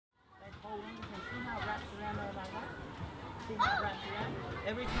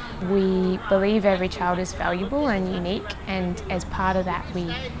We believe every child is valuable and unique, and as part of that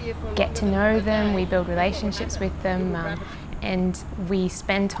we get to know them, we build relationships with them, and we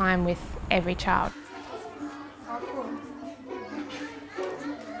spend time with every child.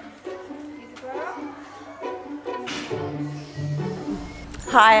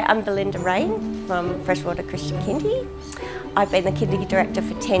 Hi, I'm Belinda Rain from Freshwater Christian Kindy. I've been the Kindy Director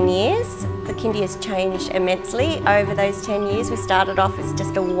for 10 years. The Kindy has changed immensely over those 10 years. We started off as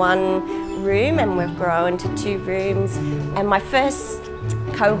just a one room and we've grown to 2 rooms. And my first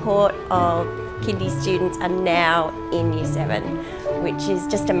cohort of Kindy students are now in Year 7, which is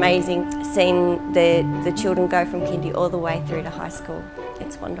just amazing, seeing the children go from Kindy all the way through to high school.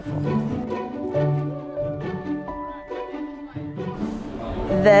 It's wonderful.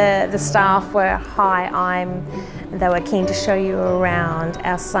 The staff were, they were keen to show you around.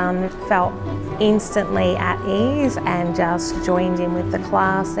 Our son felt instantly at ease and just joined in with the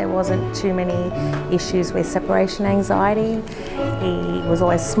class. There wasn't too many issues with separation anxiety. He was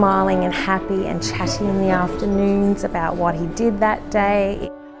always smiling and happy and chatting in the afternoons about what he did that day.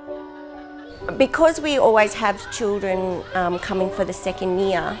 Because we always have children coming for the second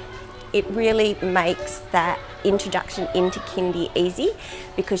year, it really makes that introduction into Kindy easy,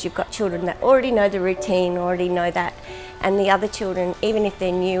 because you've got children that already know the routine, already know that, and the other children, even if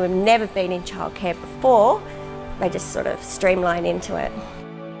they're new and never been in childcare before, they just sort of streamline into it.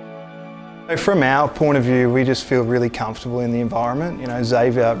 From our point of view, we just feel really comfortable in the environment. You know,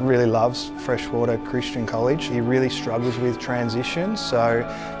 Xavier really loves Freshwater Christian College. He really struggles with transition, so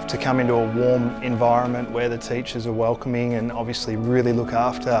to come into a warm environment where the teachers are welcoming and obviously really look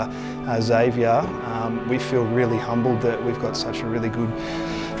after Xavier, we feel really humbled that we've got such a really good,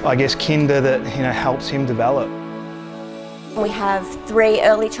 I guess, kinder that helps him develop. We have 3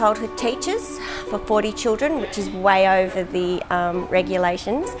 early childhood teachers for 40 children, which is way over the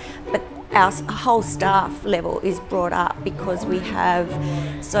regulations, but our whole staff level is brought up because we have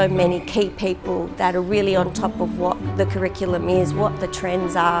so many key people that are really on top of what the curriculum is, what the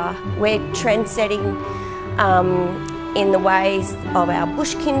trends are. We're trend setting in the ways of our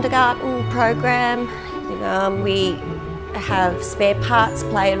bush kindergarten program. We have spare parts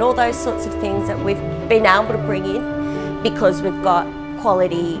play and all those sorts of things that we've been able to bring in because we've got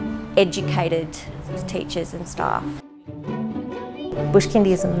quality educated teachers and staff. Bush Kindy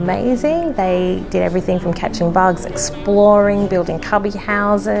is amazing. They did everything from catching bugs, exploring, building cubby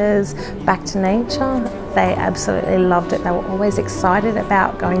houses, back to nature. They absolutely loved it. They were always excited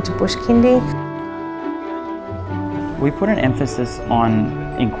about going to Bush Kindy. We put an emphasis on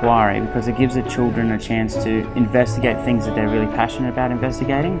inquiry because it gives the children a chance to investigate things that they're really passionate about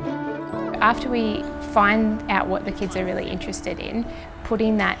investigating. After we find out what the kids are really interested in,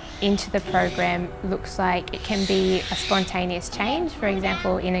 putting that into the program looks like it can be a spontaneous change. For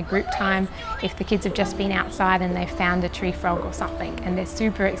example, in a group time, if the kids have just been outside and they've found a tree frog or something and they're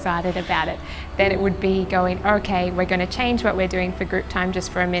super excited about it, then it would be going, okay, we're going to change what we're doing for group time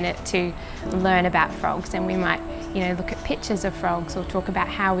just for a minute to learn about frogs, and we might look at pictures of frogs or talk about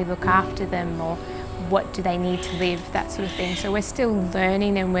how we look after them or what do they need to live, that sort of thing. So we're still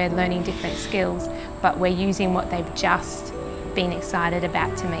learning and we're learning different skills, but we're using what they've just been excited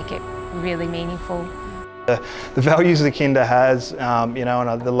about to make it really meaningful. The values the Kinder has, and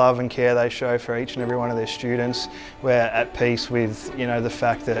the love and care they show for each and every one of their students, we're at peace with, the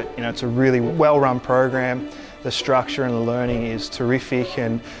fact that, it's a really well-run program. The structure and the learning is terrific,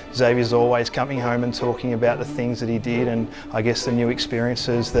 and Xavier's always coming home and talking about the things that he did and I guess the new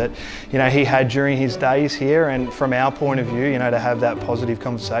experiences that he had during his days here. And from our point of view, to have that positive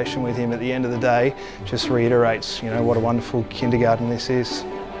conversation with him at the end of the day just reiterates, what a wonderful kindergarten this is.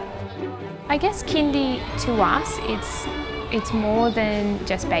 I guess Kindy to us, it's more than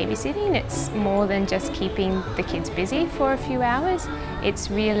just babysitting. It's more than just keeping the kids busy for a few hours. It's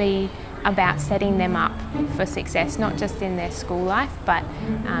really about setting them up for success, not just in their school life, but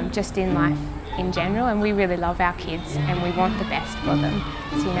just in life in general. And we really love our kids and we want the best for them.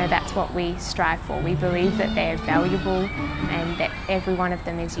 So that's what we strive for. We believe that they're valuable and that every one of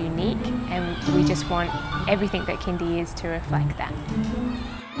them is unique, and we just want everything that Kindy is to reflect that.